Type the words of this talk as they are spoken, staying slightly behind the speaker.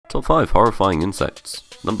Top 5 Horrifying Insects.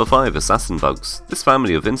 Number 5 Assassin Bugs. This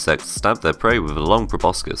family of insects stab their prey with a long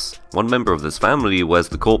proboscis. One member of this family wears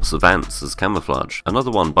the corpse of ants as camouflage.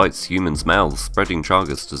 Another one bites humans' mouths, spreading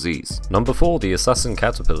Chagas disease. Number 4 The Assassin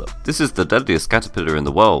Caterpillar. This is the deadliest caterpillar in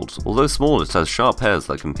the world. Although small, it has sharp hairs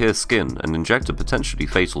that can pierce skin and inject a potentially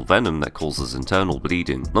fatal venom that causes internal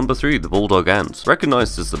bleeding. Number 3 The Bulldog Ant.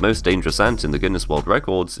 Recognized as the most dangerous ant in the Guinness World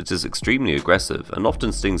Records, it is extremely aggressive and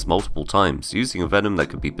often stings multiple times, using a venom that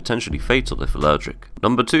could be potentially fatal if allergic.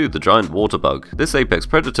 Number 2 The Giant Water Bug. This apex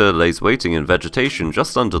predator lays waiting in vegetation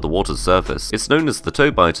just under the water's surface. It's known as the toe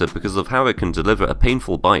biter because of how it can deliver a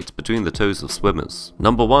painful bite between the toes of swimmers.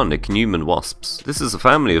 Number 1 Ichneumon Wasps. This is a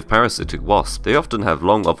family of parasitic wasps. They often have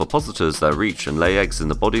long ovipositors that reach and lay eggs in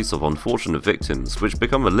the bodies of unfortunate victims, which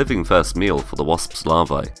become a living first meal for the wasp's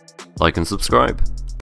larvae. Like and subscribe.